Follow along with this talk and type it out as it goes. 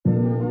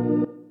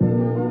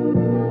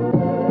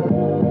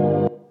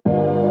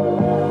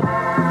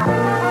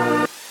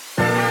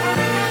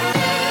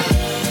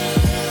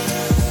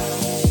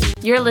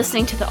You're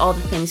listening to the All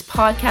the Things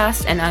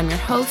podcast, and I'm your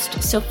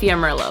host, Sophia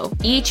Merlot.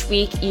 Each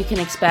week, you can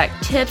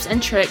expect tips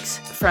and tricks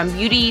from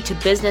beauty to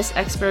business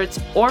experts,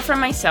 or from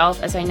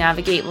myself as I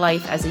navigate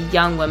life as a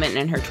young woman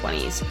in her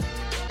 20s.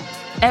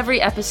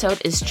 Every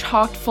episode is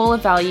chock full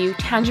of value,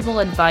 tangible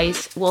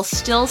advice, while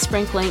still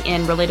sprinkling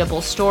in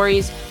relatable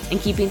stories and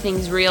keeping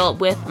things real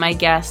with my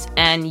guests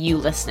and you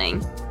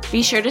listening.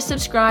 Be sure to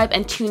subscribe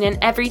and tune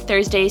in every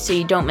Thursday so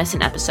you don't miss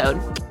an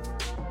episode.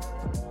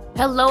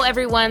 Hello,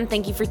 everyone.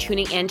 Thank you for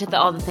tuning in to the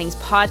All the Things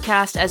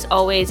podcast. As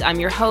always, I'm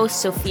your host,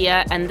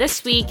 Sophia, and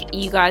this week,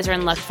 you guys are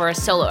in luck for a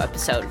solo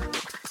episode.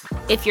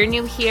 If you're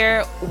new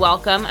here,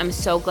 welcome. I'm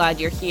so glad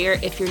you're here.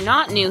 If you're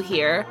not new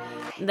here,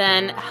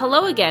 then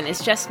hello again.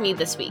 It's just me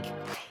this week.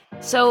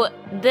 So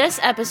this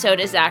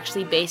episode is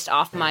actually based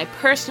off my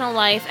personal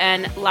life,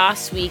 and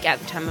last week at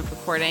the time of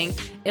recording,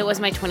 it was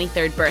my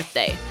 23rd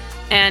birthday.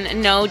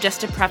 And no,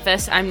 just to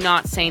preface, I'm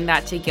not saying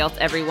that to guilt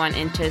everyone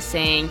into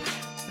saying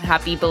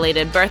happy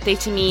belated birthday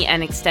to me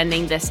and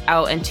extending this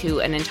out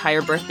into an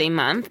entire birthday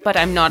month, but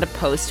I'm not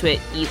opposed to it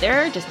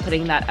either, just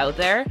putting that out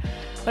there.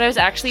 But I was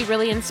actually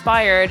really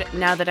inspired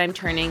now that I'm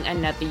turning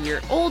another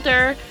year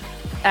older,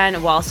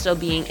 and while still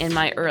being in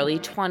my early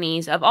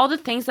 20s, of all the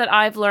things that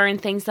I've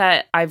learned, things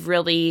that I've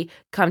really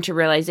come to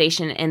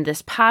realization in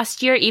this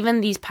past year,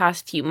 even these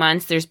past few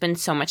months, there's been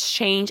so much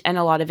change and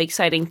a lot of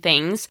exciting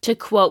things. To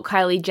quote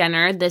Kylie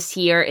Jenner, this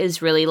year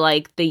is really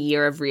like the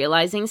year of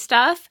realizing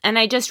stuff, and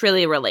I just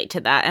really relate to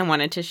that and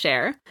wanted to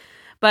share.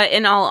 But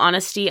in all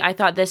honesty, I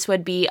thought this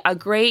would be a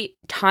great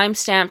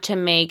timestamp to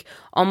make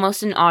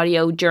almost an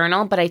audio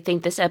journal, but I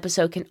think this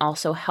episode can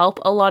also help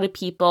a lot of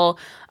people.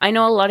 I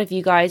know a lot of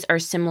you guys are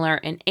similar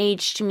in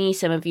age to me.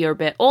 Some of you are a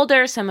bit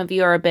older, some of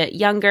you are a bit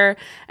younger,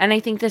 and I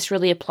think this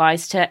really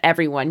applies to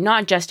everyone,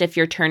 not just if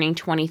you're turning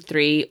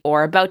 23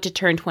 or about to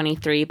turn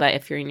 23, but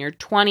if you're in your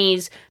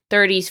 20s,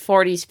 30s,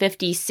 40s,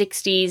 50s,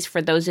 60s,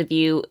 for those of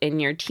you in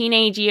your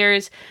teenage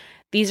years.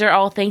 These are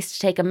all things to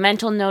take a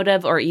mental note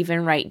of, or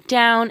even write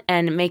down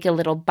and make a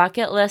little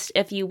bucket list,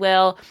 if you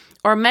will,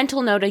 or a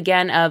mental note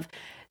again of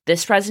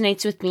this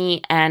resonates with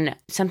me and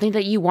something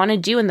that you want to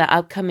do in the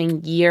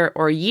upcoming year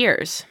or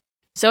years.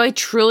 So I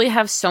truly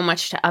have so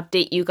much to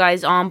update you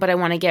guys on, but I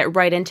want to get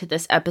right into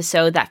this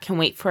episode that can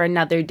wait for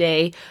another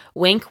day.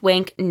 Wink,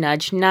 wink,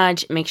 nudge,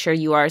 nudge. Make sure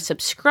you are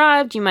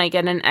subscribed. You might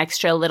get an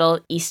extra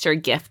little Easter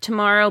gift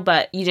tomorrow,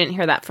 but you didn't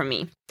hear that from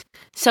me.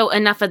 So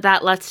enough of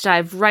that, let's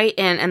dive right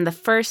in. And the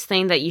first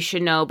thing that you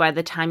should know by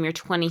the time you're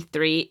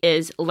 23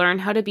 is learn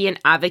how to be an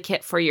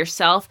advocate for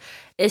yourself,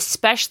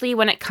 especially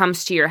when it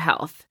comes to your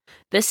health.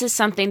 This is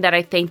something that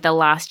I think the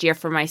last year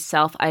for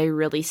myself, I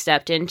really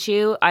stepped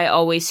into. I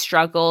always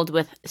struggled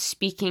with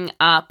speaking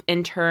up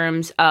in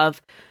terms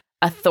of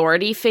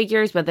authority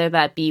figures, whether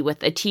that be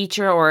with a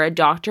teacher or a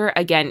doctor.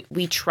 Again,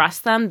 we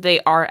trust them.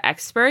 They are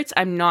experts.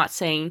 I'm not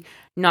saying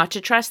not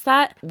to trust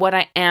that. What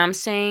I am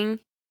saying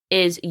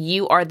is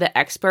you are the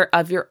expert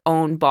of your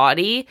own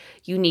body.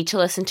 You need to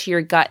listen to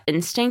your gut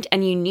instinct,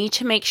 and you need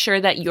to make sure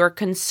that your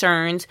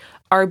concerns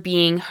are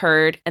being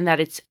heard and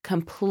that it's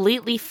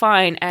completely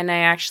fine. And I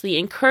actually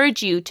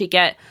encourage you to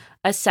get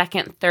a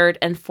second, third,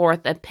 and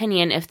fourth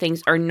opinion if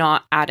things are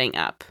not adding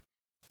up.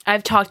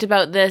 I've talked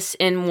about this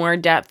in more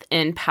depth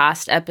in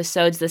past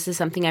episodes. This is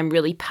something I'm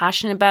really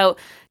passionate about,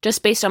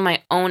 just based on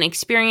my own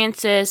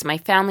experiences, my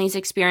family's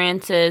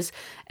experiences,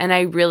 and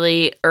I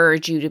really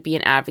urge you to be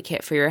an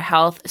advocate for your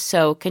health.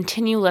 So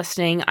continue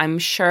listening. I'm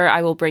sure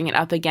I will bring it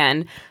up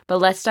again, but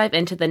let's dive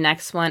into the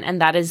next one, and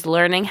that is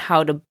learning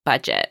how to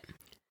budget.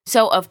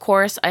 So, of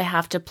course, I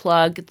have to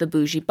plug the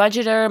bougie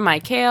budgeter,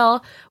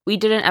 Michael. We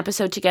did an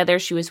episode together.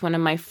 She was one of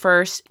my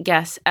first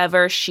guests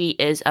ever. She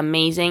is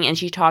amazing, and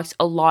she talks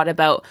a lot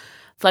about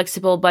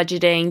flexible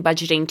budgeting,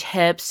 budgeting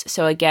tips.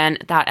 So, again,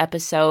 that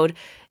episode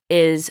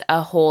is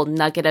a whole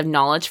nugget of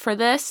knowledge for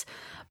this.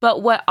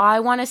 But what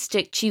I want to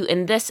stick to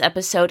in this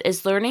episode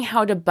is learning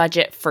how to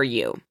budget for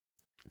you.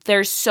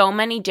 There's so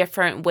many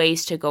different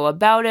ways to go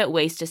about it,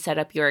 ways to set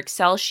up your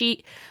Excel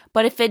sheet.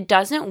 But if it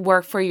doesn't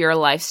work for your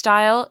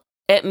lifestyle,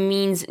 it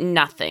means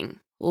nothing.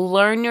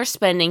 Learn your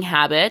spending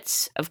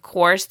habits. Of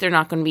course, they're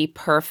not going to be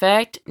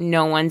perfect.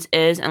 No one's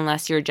is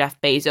unless you're Jeff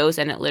Bezos,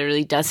 and it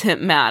literally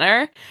doesn't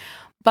matter.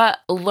 But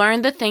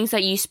learn the things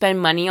that you spend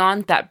money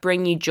on that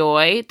bring you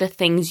joy, the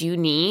things you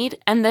need,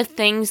 and the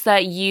things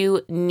that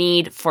you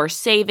need for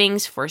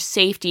savings, for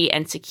safety,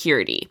 and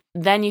security.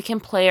 Then you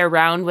can play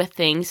around with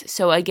things.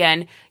 So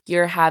again,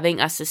 you're having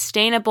a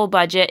sustainable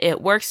budget.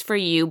 It works for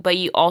you, but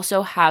you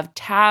also have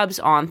tabs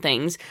on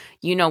things.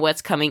 You know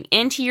what's coming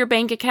into your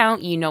bank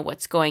account. You know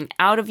what's going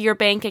out of your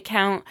bank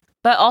account.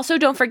 But also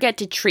don't forget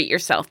to treat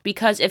yourself,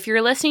 because if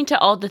you're listening to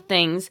all the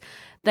things,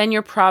 then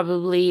you're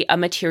probably a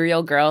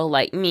material girl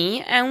like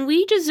me, and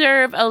we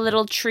deserve a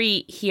little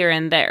treat here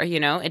and there, you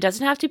know? It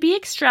doesn't have to be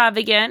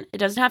extravagant. It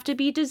doesn't have to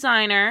be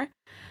designer.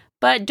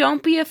 But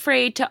don't be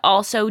afraid to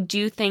also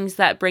do things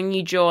that bring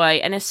you joy.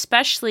 And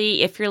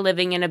especially if you're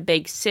living in a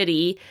big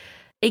city,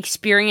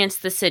 experience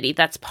the city.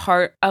 That's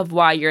part of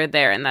why you're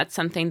there. And that's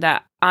something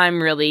that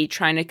I'm really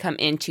trying to come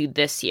into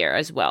this year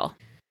as well.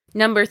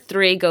 Number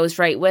 3 goes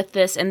right with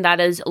this, and that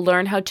is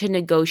learn how to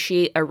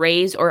negotiate a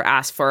raise or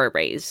ask for a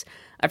raise.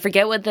 I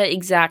forget what the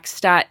exact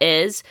stat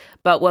is,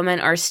 but women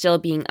are still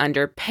being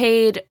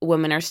underpaid.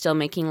 Women are still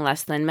making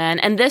less than men.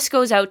 And this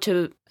goes out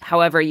to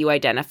however you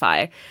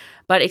identify.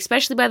 But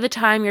especially by the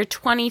time you're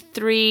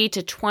 23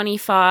 to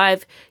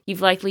 25,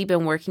 you've likely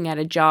been working at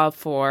a job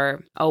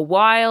for a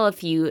while.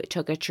 If you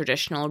took a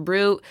traditional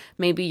route,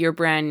 maybe you're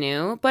brand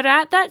new. But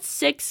at that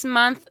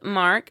 6-month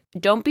mark,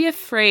 don't be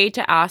afraid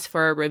to ask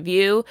for a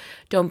review.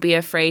 Don't be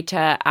afraid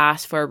to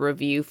ask for a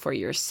review for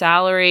your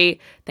salary.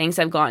 Things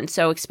have gotten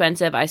so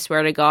expensive, I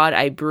swear to God,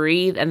 I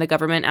breathe, and the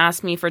government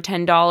asked me for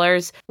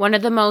 $10. One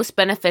of the most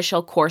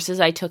beneficial courses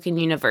I took in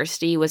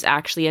university was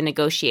actually a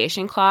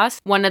negotiation class.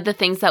 One of the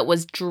things that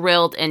was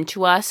drilled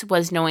into us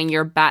was knowing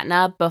your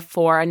BATNA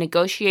before a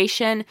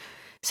negotiation.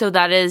 So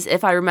that is,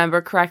 if I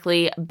remember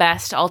correctly,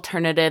 best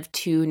alternative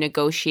to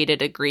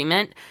negotiated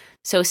agreement.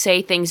 So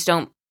say things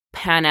don't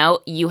pan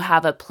out, you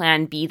have a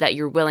plan B that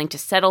you're willing to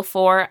settle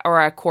for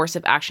or a course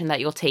of action that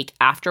you'll take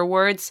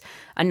afterwards.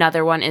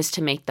 Another one is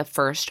to make the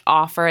first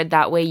offer.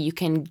 That way you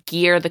can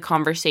gear the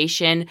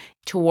conversation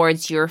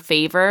towards your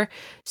favor.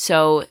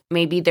 So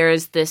maybe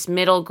there's this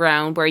middle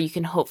ground where you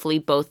can hopefully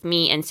both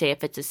meet and say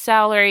if it's a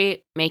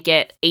salary, make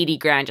it 80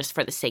 grand just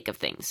for the sake of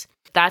things.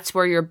 That's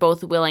where you're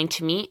both willing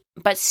to meet,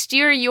 but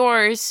steer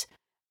yours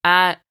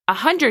at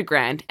 100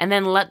 grand and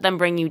then let them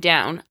bring you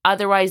down.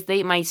 Otherwise,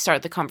 they might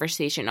start the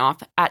conversation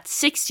off at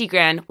 60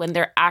 grand when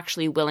they're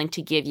actually willing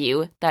to give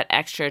you that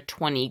extra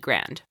 20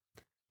 grand.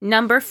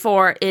 Number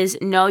 4 is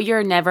know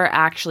you're never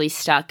actually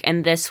stuck.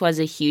 And this was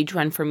a huge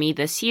one for me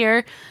this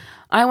year.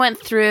 I went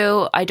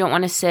through, I don't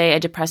want to say a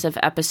depressive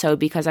episode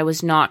because I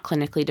was not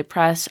clinically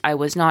depressed. I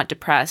was not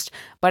depressed,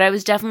 but I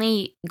was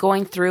definitely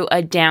going through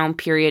a down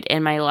period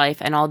in my life.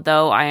 And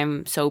although I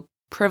am so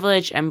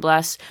privileged and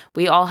blessed,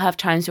 we all have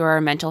times where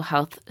our mental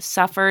health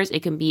suffers.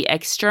 It can be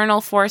external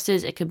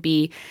forces. It could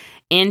be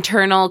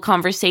internal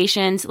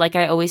conversations. Like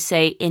I always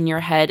say, in your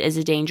head is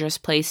a dangerous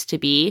place to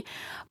be.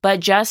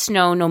 But just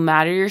know, no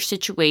matter your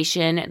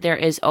situation, there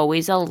is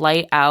always a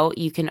light out.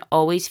 You can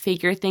always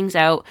figure things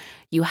out.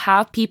 You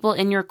have people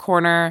in your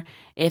corner.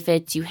 If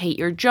it's you hate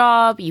your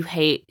job, you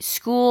hate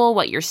school,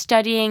 what you're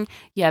studying,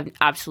 you have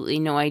absolutely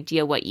no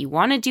idea what you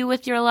want to do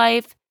with your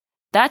life,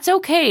 that's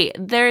okay.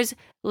 There's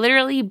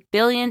literally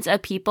billions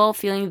of people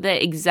feeling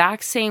the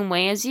exact same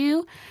way as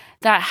you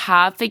that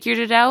have figured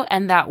it out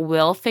and that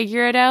will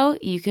figure it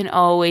out. You can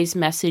always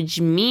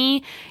message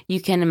me. You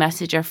can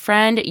message a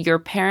friend, your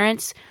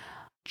parents.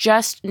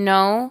 Just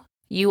know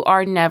you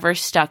are never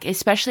stuck.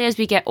 Especially as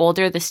we get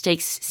older, the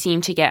stakes seem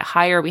to get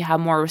higher. We have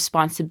more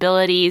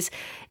responsibilities.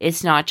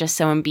 It's not just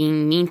someone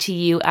being mean to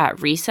you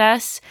at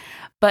recess.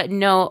 But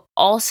know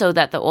also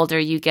that the older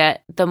you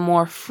get, the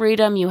more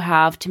freedom you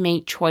have to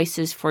make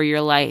choices for your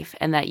life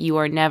and that you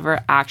are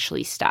never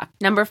actually stuck.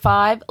 Number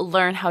 5,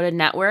 learn how to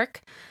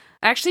network.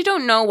 I actually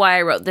don't know why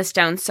I wrote this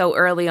down so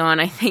early on.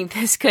 I think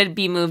this could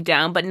be moved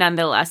down, but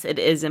nonetheless, it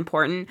is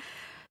important.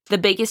 The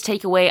biggest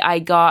takeaway I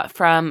got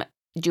from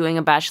doing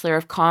a Bachelor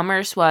of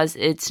Commerce was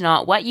it's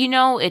not what you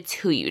know, it's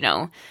who you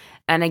know.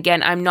 And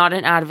again, I'm not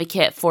an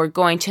advocate for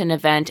going to an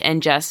event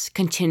and just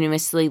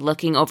continuously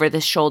looking over the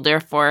shoulder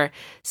for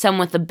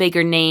someone with a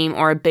bigger name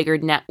or a bigger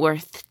net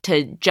worth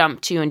to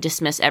jump to and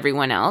dismiss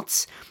everyone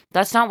else.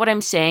 That's not what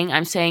I'm saying.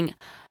 I'm saying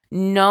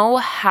know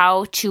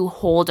how to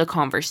hold a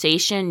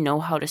conversation, know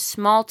how to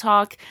small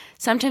talk.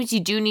 Sometimes you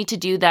do need to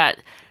do that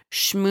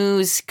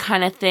schmooze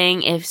kind of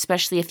thing,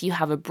 especially if you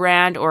have a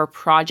brand or a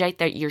project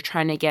that you're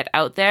trying to get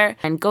out there,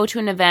 and go to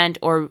an event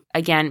or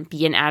again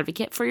be an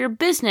advocate for your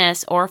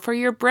business or for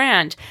your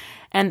brand.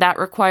 And that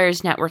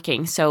requires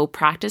networking. So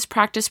practice.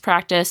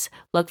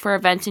 Look for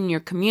events in your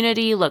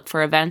community, look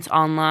for events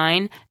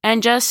online,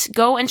 and just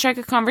go and strike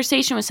a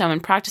conversation with someone.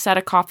 Practice at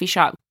a coffee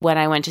shop. When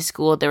I went to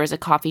school, there was a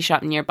coffee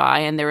shop nearby,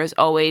 and there was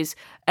always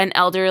an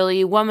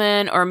elderly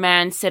woman or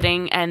man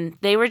sitting, and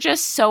they were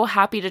just so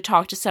happy to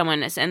talk to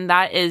someone. And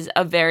that is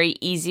a very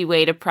easy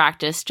way to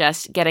practice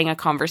just getting a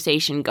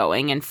conversation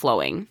going and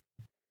flowing.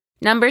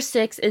 Number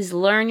 6 is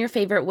learn your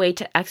favorite way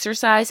to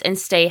exercise and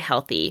stay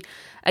healthy.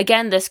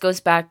 Again, this goes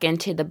back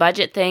into the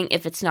budget thing.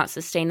 If it's not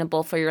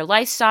sustainable for your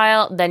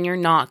lifestyle, then you're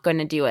not going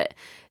to do it.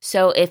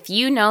 So if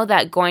you know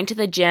that going to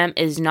the gym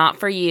is not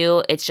for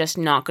you, it's just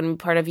not going to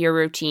be part of your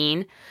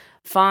routine,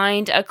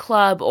 find a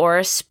club or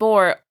a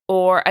sport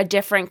or a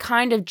different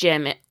kind of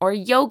gym or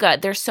yoga.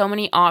 There's so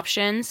many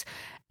options.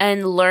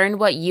 And learn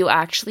what you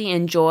actually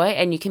enjoy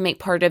and you can make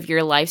part of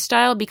your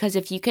lifestyle, because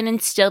if you can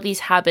instill these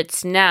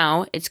habits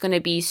now, it's going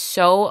to be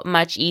so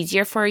much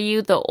easier for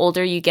you the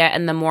older you get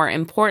and the more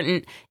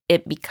important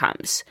it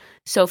becomes.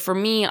 So for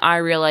me, I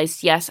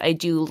realized, yes, I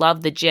do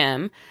love the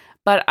gym,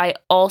 but I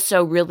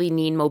also really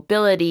need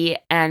mobility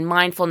and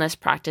mindfulness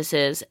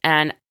practices,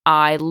 and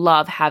I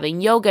love having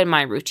yoga in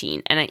my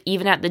routine. And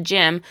even at the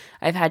gym,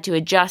 I've had to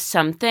adjust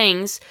some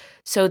things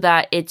so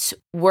that it's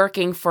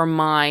working for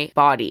my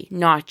body,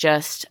 not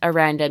just a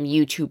random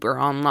YouTuber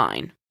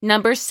online.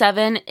 Number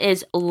 7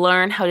 is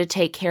learn how to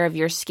take care of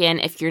your skin.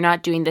 If you're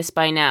not doing this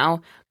by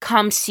now,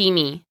 come see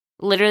me.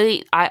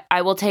 Literally,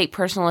 I will take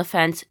personal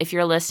offense if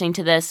you're listening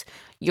to this,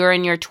 you're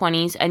in your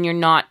 20s and you're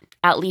not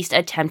at least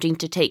attempting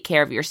to take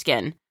care of your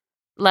skin.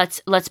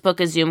 Let's book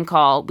a Zoom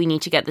call. We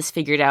need to get this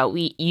figured out.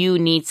 You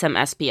need some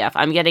SPF.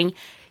 I'm getting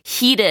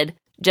heated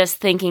just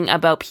thinking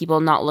about people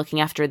not looking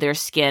after their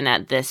skin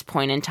at this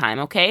point in time,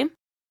 okay?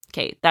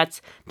 Okay,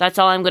 that's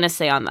all I'm going to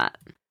say on that.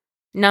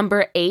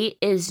 Number 8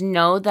 is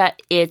know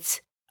that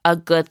it's a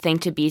good thing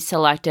to be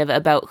selective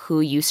about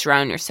who you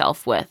surround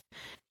yourself with.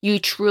 You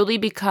truly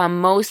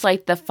become most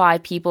like the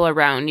 5 people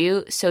around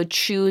you, so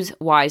choose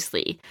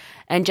wisely.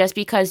 And just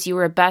because you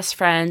were best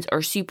friends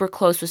or super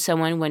close with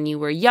someone when you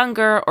were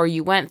younger or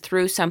you went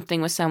through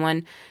something with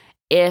someone,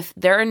 if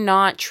they're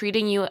not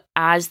treating you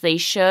as they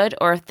should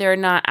or if they're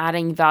not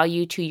adding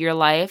value to your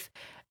life,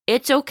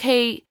 it's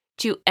okay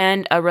to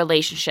end a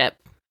relationship.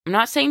 I'm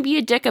not saying be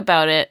a dick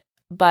about it,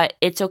 but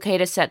it's okay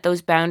to set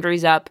those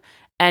boundaries up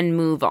and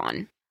move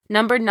on.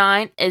 Number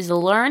 9 is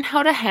learn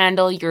how to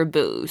handle your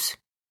booze.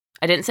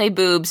 I didn't say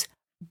boobs,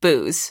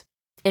 booze.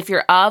 If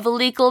you're of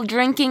legal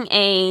drinking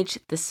age,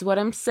 this is what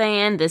I'm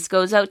saying. This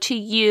goes out to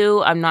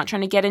you. I'm not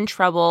trying to get in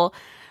trouble,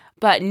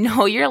 but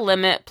know your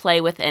limit, play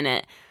within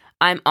it.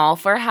 I'm all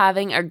for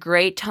having a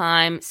great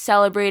time,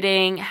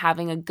 celebrating,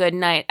 having a good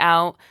night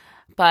out,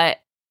 but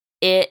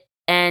it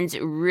ends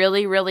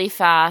really, really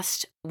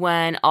fast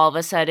when all of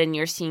a sudden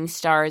you're seeing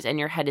stars and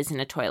your head is in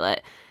a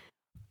toilet.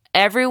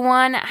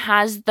 Everyone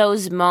has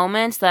those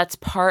moments. That's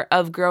part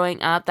of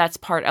growing up. That's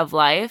part of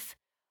life.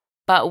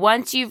 But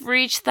once you've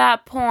reached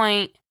that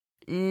point,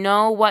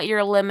 know what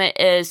your limit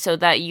is so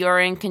that you're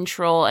in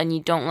control and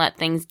you don't let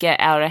things get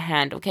out of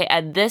hand. Okay,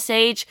 at this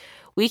age,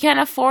 we can't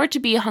afford to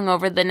be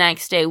hungover the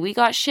next day. We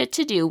got shit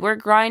to do. We're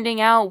grinding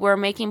out. We're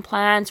making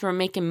plans. We're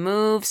making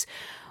moves.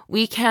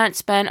 We can't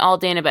spend all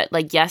day in a bed.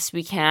 Like, yes,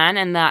 we can,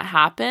 and that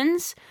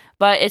happens,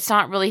 but it's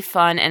not really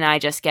fun, and I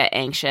just get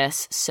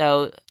anxious.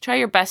 So try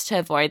your best to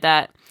avoid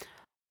that.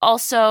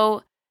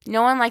 Also,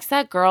 no one likes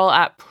that girl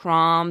at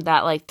prom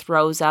that like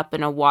throws up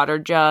in a water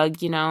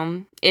jug, you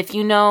know? If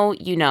you know,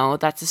 you know.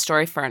 That's a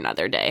story for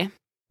another day.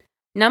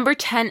 Number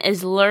 10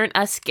 is learn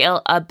a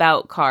skill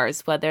about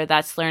cars, whether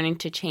that's learning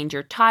to change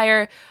your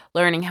tire,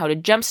 learning how to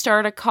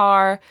jumpstart a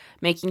car,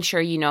 making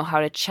sure you know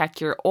how to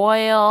check your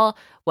oil,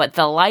 what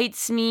the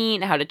lights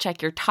mean, how to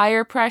check your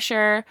tire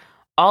pressure.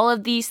 All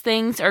of these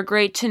things are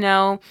great to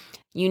know.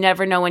 You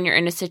never know when you're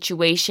in a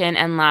situation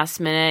and last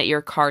minute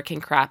your car can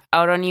crap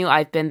out on you.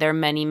 I've been there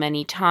many,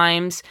 many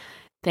times.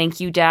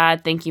 Thank you,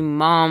 Dad. Thank you,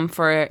 Mom,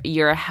 for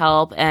your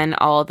help and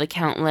all the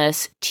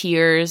countless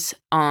tears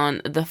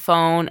on the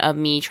phone of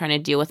me trying to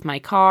deal with my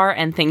car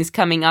and things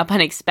coming up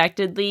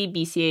unexpectedly.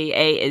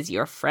 BCAA is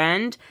your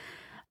friend.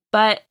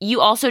 But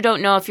you also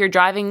don't know if you're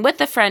driving with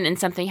a friend and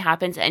something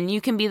happens and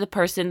you can be the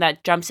person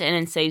that jumps in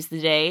and saves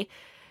the day.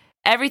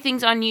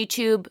 Everything's on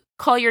YouTube.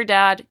 Call your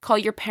dad, call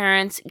your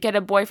parents, get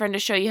a boyfriend to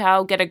show you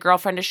how, get a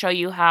girlfriend to show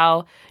you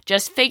how.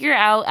 Just figure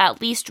out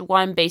at least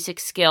one basic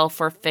skill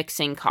for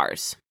fixing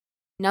cars.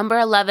 Number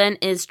 11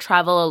 is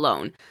travel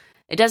alone.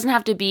 It doesn't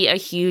have to be a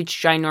huge,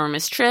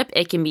 ginormous trip.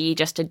 It can be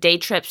just a day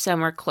trip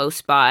somewhere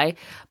close by.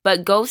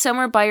 But go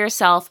somewhere by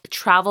yourself,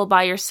 travel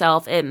by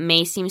yourself. It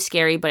may seem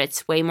scary, but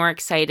it's way more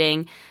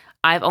exciting.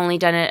 I've only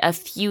done it a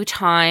few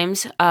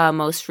times.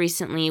 Most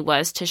recently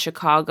was to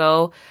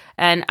Chicago.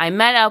 And I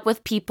met up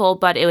with people,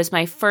 but it was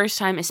my first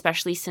time,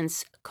 especially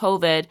since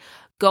COVID,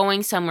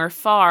 going somewhere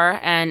far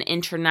and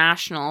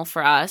international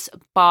for us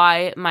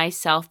by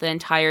myself the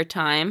entire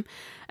time.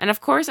 And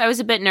of course, I was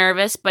a bit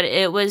nervous, but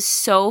it was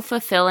so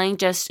fulfilling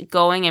just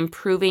going and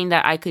proving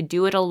that I could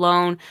do it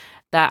alone,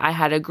 that I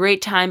had a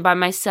great time by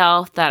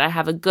myself, that I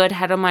have a good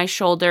head on my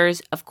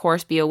shoulders. Of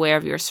course, be aware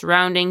of your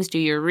surroundings, do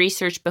your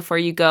research before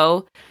you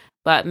go,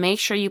 but make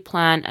sure you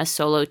plan a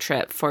solo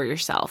trip for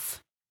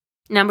yourself.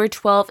 Number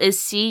 12 is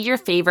see your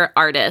favorite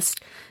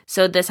artist.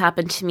 So this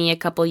happened to me a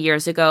couple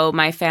years ago.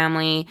 My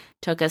family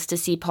took us to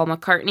see Paul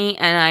McCartney,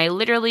 and I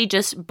literally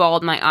just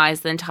bawled my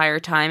eyes the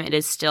entire time. It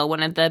is still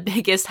one of the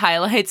biggest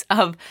highlights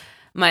of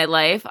my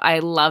life. I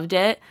loved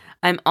it.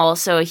 I'm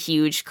also a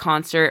huge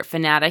concert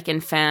fanatic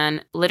and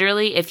fan.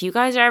 Literally, if you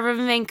guys are ever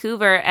in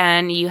Vancouver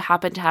and you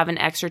happen to have an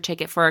extra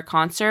ticket for a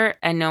concert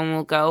and no one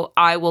will go,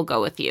 I will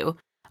go with you.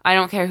 I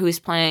don't care who's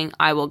playing,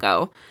 I will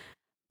go.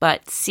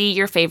 But see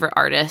your favorite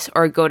artist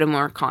or go to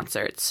more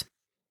concerts.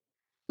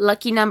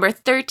 Lucky number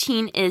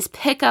 13 is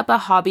pick up a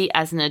hobby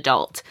as an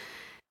adult.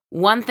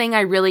 One thing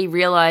I really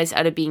realized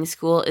out of being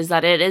school is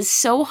that it is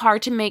so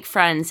hard to make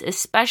friends,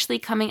 especially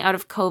coming out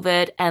of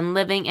COVID and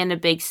living in a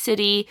big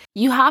city.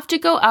 You have to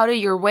go out of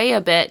your way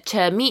a bit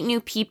to meet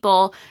new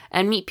people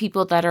and meet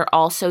people that are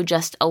also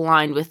just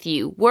aligned with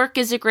you. Work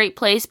is a great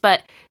place,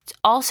 but it's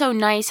also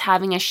nice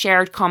having a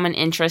shared common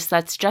interest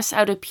that's just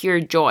out of pure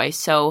joy.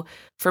 So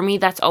for me,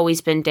 that's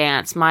always been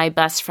dance. My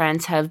best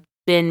friends have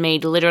been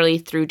made literally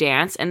through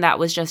dance, and that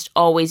was just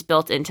always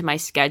built into my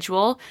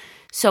schedule.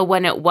 So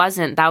when it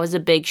wasn't, that was a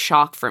big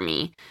shock for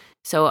me.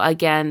 So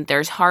again,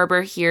 there's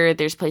Harbor here.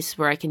 There's places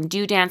where I can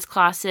do dance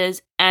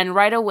classes. And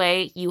right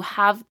away, you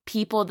have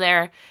people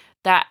there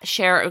that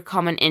share a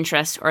common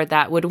interest or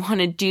that would want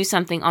to do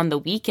something on the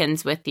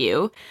weekends with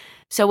you.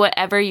 So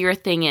whatever your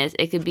thing is,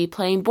 it could be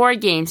playing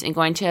board games and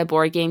going to a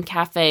board game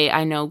cafe.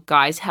 I know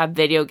guys have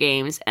video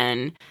games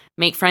and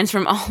make friends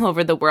from all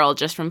over the world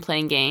just from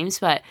playing games,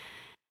 but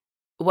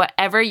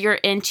whatever you're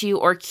into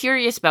or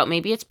curious about,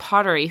 maybe it's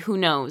pottery, who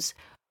knows?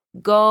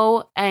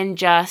 Go and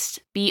just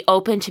be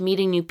open to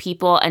meeting new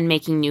people and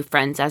making new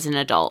friends as an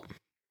adult.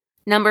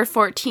 Number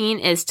 14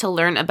 is to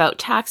learn about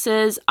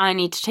taxes. I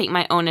need to take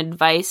my own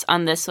advice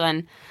on this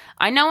one.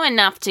 I know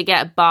enough to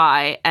get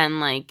by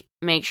and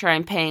make sure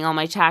I'm paying all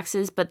my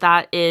taxes, but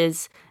that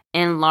is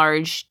in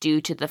large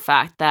due to the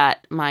fact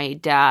that my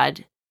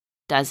dad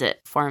does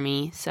it for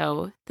me.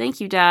 So thank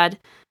you, Dad.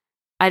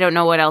 I don't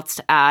know what else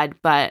to add,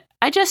 but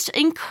I just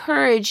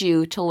encourage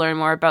you to learn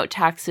more about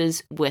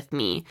taxes with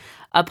me.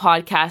 A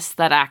podcast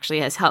that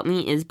actually has helped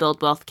me is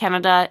Build Wealth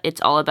Canada. It's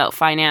all about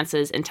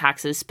finances and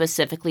taxes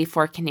specifically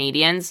for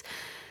Canadians.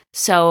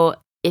 So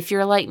if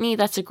you're like me,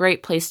 that's a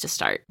great place to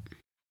start.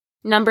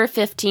 Number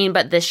 15,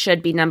 but this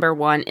should be number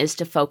 1, is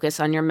to focus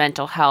on your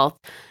mental health.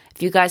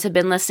 If you guys have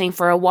been listening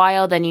for a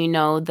while, then you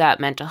know that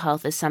mental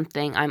health is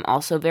something I'm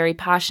also very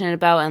passionate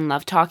about and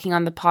love talking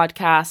on the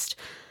podcast.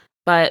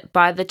 But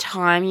by the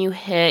time you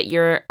hit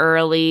your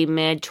early,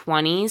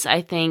 mid-20s,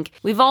 I think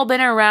we've all been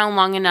around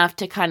long enough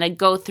to kind of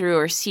go through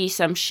or see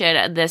some shit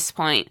at this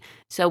point.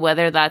 So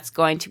whether that's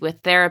going to a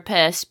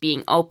therapist,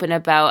 being open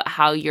about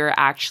how you're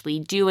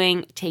actually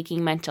doing,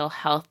 taking mental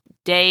health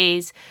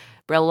days,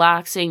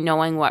 relaxing,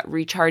 knowing what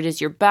recharges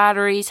your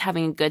batteries,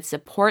 having a good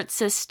support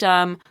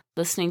system,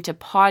 listening to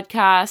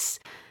podcasts.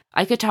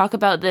 I could talk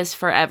about this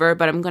forever,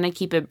 but I'm going to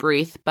keep it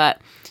brief. But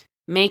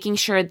making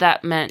sure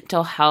that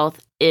mental health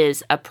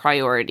is a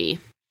priority.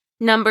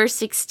 Number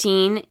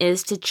 16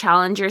 is to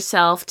challenge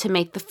yourself to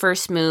make the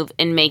first move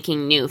in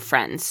making new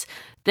friends.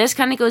 This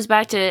kind of goes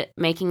back to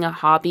making a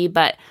hobby,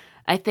 but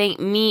I think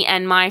me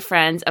and my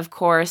friends, of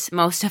course,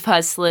 most of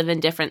us live in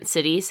different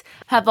cities,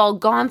 have all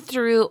gone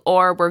through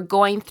or we're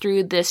going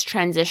through this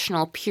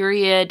transitional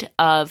period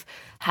of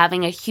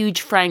having a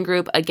huge friend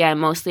group, again,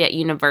 mostly at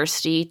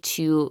university,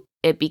 to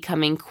it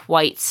becoming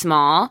quite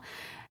small.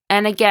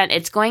 And again,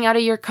 it's going out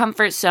of your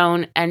comfort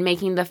zone and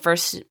making the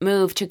first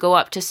move to go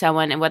up to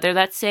someone, and whether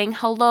that's saying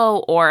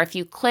hello or if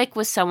you click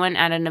with someone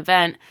at an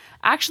event,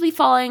 actually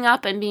following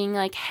up and being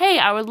like, hey,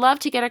 I would love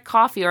to get a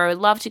coffee or I would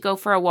love to go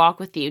for a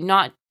walk with you.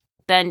 Not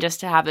then just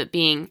to have it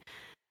being,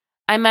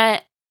 I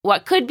met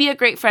what could be a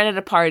great friend at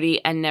a party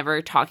and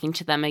never talking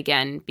to them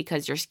again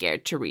because you're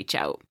scared to reach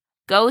out.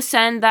 Go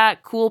send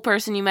that cool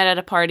person you met at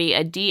a party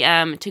a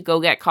DM to go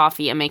get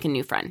coffee and make a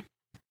new friend.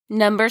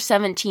 Number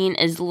 17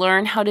 is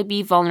learn how to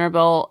be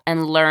vulnerable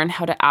and learn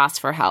how to ask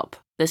for help.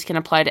 This can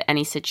apply to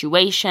any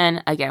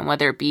situation, again,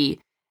 whether it be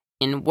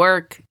in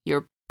work,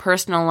 your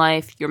personal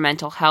life, your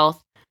mental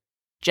health.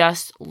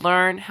 Just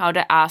learn how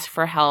to ask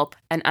for help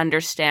and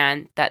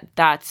understand that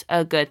that's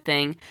a good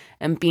thing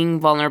and being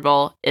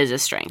vulnerable is a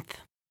strength.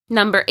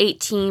 Number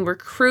 18, we're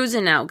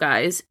cruising out,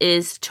 guys,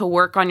 is to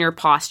work on your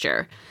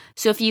posture.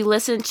 So if you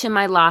listen to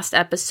my last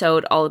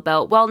episode all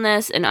about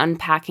wellness and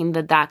unpacking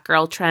the That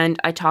Girl trend,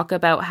 I talk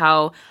about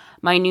how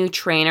my new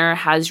trainer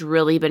has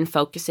really been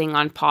focusing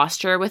on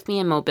posture with me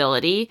and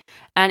mobility.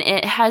 And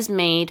it has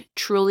made,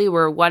 truly,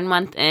 we're 1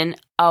 month in,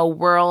 a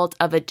world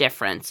of a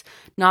difference.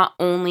 Not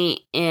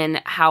only in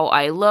how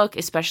I look,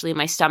 especially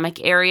my stomach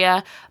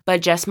area,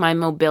 but just my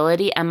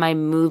mobility and my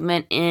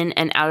movement in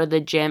and out of the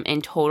gym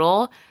in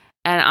total.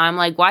 And I'm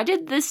like, why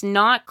did this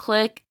not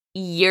click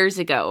years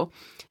ago?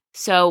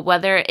 So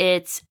whether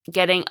it's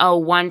getting a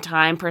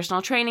one-time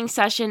personal training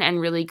session and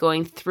really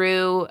going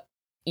through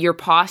your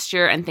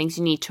posture and things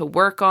you need to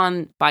work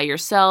on by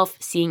yourself,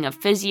 seeing a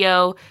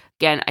physio.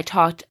 Again, I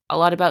talked a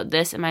lot about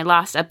this in my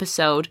last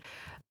episode,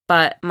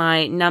 but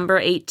my number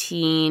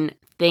 18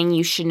 thing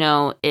you should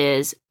know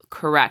is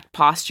correct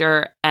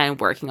posture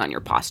and working on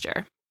your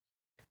posture.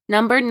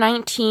 Number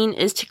 19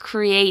 is to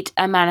create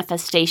a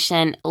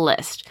manifestation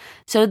list.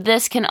 So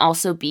this can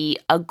also be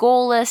a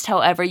goal list,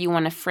 however you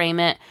want to frame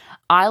it.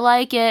 I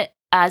like it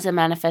as a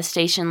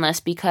manifestation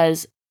list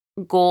because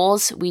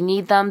goals, we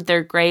need them,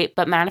 they're great,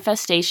 but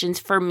manifestations,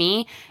 for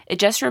me, it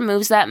just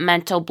removes that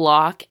mental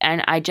block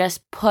and I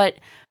just put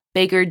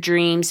bigger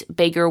dreams,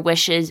 bigger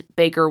wishes,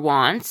 bigger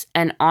wants.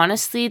 And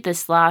honestly,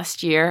 this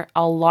last year,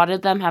 a lot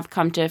of them have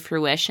come to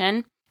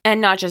fruition. And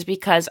not just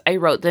because I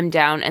wrote them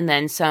down and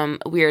then some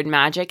weird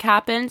magic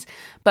happens,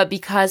 but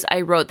because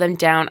I wrote them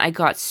down, I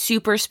got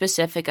super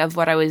specific of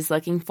what I was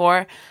looking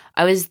for.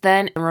 I was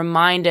then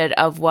reminded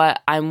of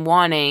what I'm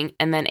wanting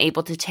and then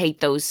able to take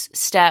those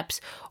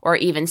steps or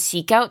even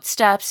seek out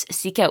steps,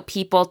 seek out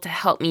people to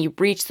help me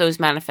reach those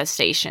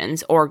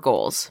manifestations or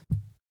goals.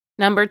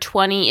 Number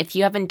 20, if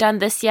you haven't done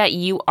this yet,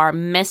 you are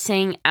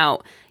missing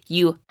out.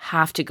 You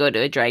have to go to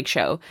a drag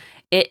show.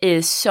 It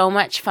is so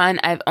much fun.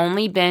 I've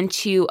only been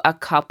to a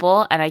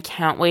couple and I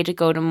can't wait to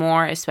go to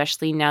more,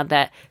 especially now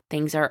that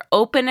things are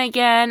open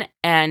again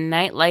and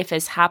nightlife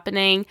is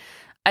happening.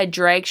 A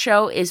drag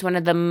show is one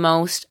of the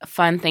most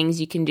fun things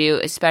you can do,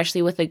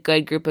 especially with a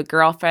good group of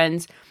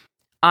girlfriends.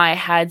 I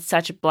had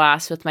such a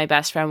blast with my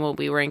best friend when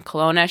we were in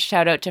Kelowna.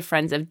 Shout out to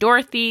Friends of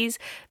Dorothy's.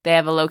 They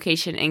have a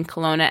location in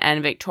Kelowna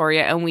and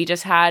Victoria, and we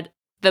just had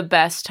the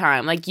best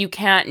time. Like, you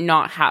can't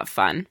not have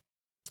fun.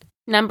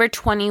 Number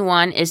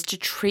 21 is to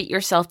treat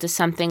yourself to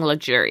something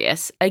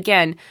luxurious.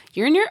 Again,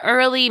 you're in your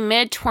early,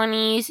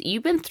 mid-20s.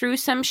 You've been through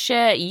some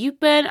shit. You've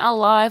been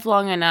alive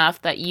long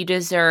enough that you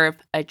deserve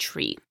a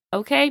treat,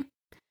 okay?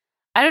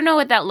 I don't know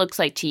what that looks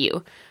like to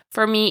you.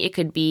 For me, it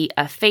could be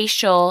a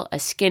facial, a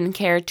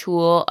skincare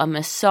tool, a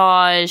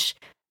massage,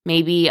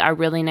 maybe a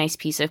really nice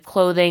piece of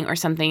clothing or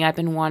something I've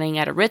been wanting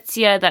at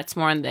Aritzia that's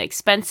more on the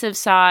expensive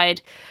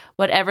side.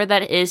 Whatever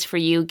that is for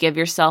you, give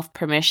yourself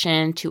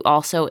permission to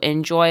also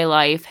enjoy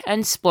life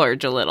and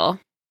splurge a little.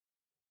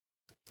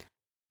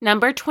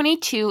 Number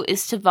 22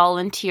 is to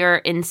volunteer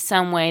in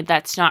some way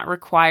that's not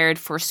required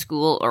for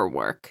school or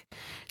work.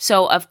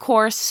 So, of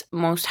course,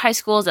 most high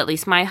schools, at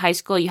least my high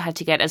school, you had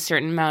to get a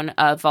certain amount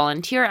of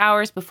volunteer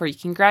hours before you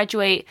can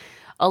graduate.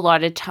 A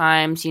lot of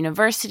times,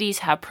 universities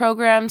have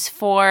programs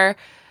for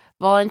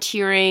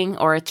volunteering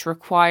or it's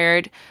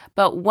required.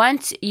 But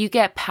once you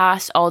get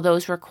past all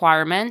those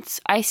requirements,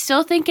 I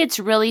still think it's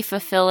really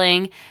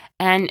fulfilling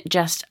and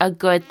just a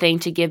good thing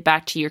to give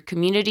back to your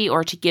community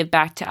or to give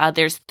back to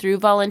others through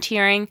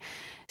volunteering.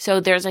 So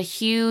there's a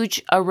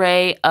huge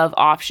array of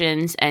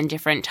options and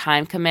different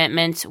time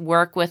commitments.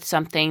 Work with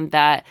something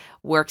that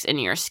works in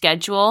your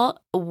schedule.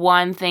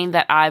 One thing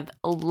that I've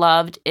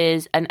loved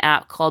is an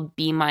app called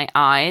Be My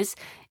Eyes.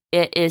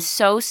 It is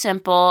so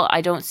simple.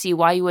 I don't see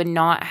why you would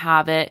not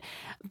have it.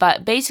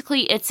 But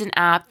basically, it's an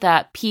app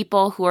that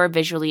people who are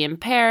visually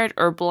impaired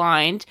or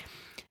blind,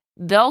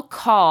 they'll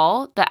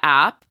call the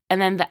app,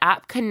 and then the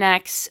app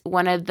connects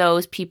one of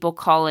those people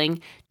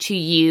calling to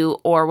you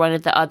or one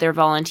of the other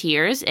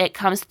volunteers. It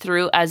comes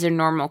through as a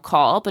normal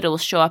call, but it will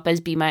show up as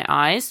Be My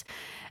Eyes.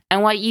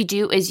 And what you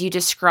do is you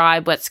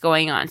describe what's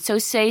going on. So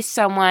say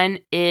someone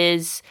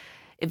is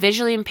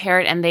visually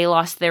impaired and they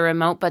lost their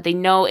remote, but they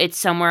know it's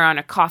somewhere on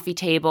a coffee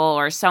table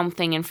or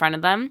something in front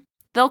of them.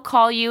 They'll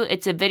call you,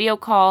 it's a video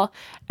call,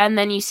 and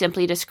then you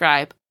simply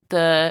describe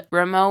the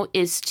remote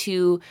is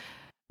to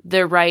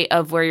the right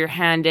of where your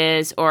hand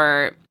is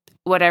or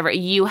whatever.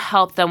 You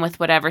help them with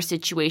whatever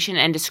situation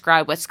and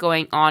describe what's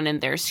going on in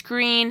their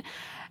screen.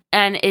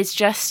 And it's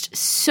just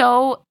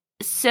so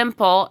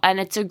simple, and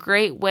it's a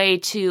great way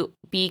to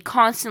be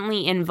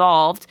constantly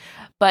involved,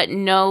 but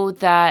know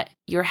that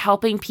you're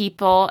helping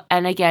people.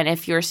 And again,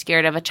 if you're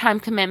scared of a time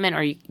commitment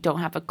or you don't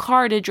have a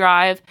car to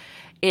drive,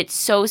 it's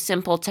so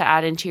simple to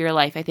add into your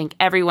life. I think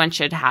everyone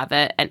should have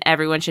it and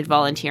everyone should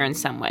volunteer in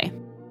some way.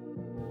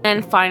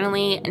 And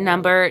finally,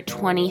 number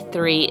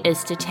 23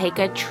 is to take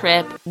a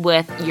trip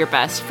with your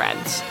best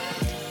friends.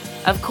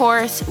 Of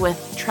course,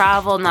 with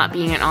travel not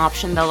being an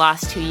option the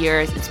last 2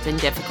 years, it's been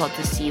difficult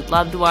to see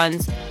loved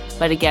ones.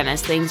 But again,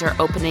 as things are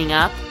opening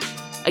up,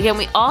 again,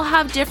 we all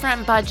have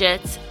different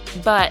budgets,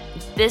 but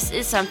this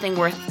is something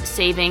worth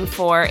saving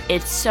for.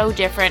 It's so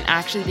different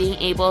actually being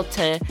able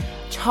to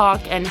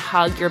talk and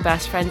hug your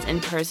best friends in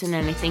person,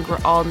 and I think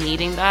we're all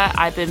needing that.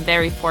 I've been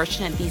very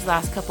fortunate these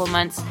last couple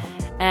months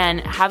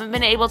and haven't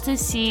been able to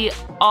see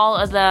all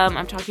of them.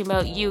 I'm talking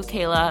about you,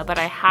 Kayla, but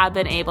I have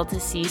been able to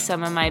see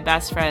some of my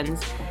best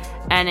friends,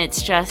 and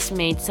it's just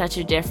made such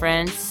a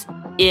difference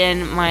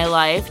in my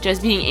life,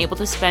 just being able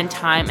to spend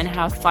time and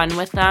have fun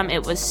with them.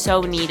 It was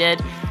so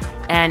needed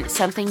and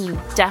something you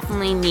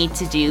definitely need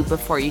to do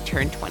before you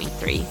turn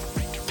 23.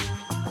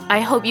 I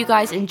hope you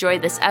guys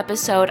enjoyed this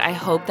episode. I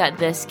hope that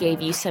this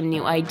gave you some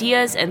new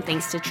ideas and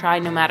things to try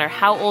no matter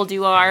how old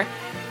you are.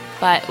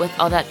 But with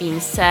all that being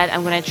said,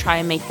 I'm going to try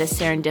and make this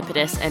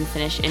serendipitous and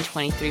finish in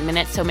 23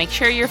 minutes. So make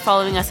sure you're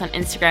following us on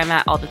Instagram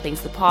at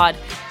allthethingstthepod.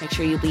 Make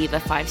sure you leave a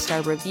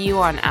 5-star review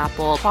on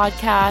Apple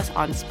Podcasts,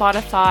 on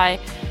Spotify.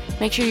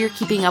 Make sure you're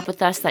keeping up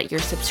with us, that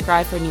you're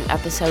subscribed for new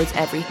episodes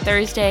every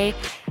Thursday.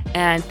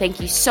 And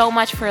thank you so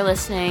much for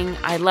listening.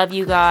 I love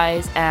you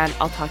guys, and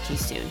I'll talk to you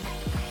soon.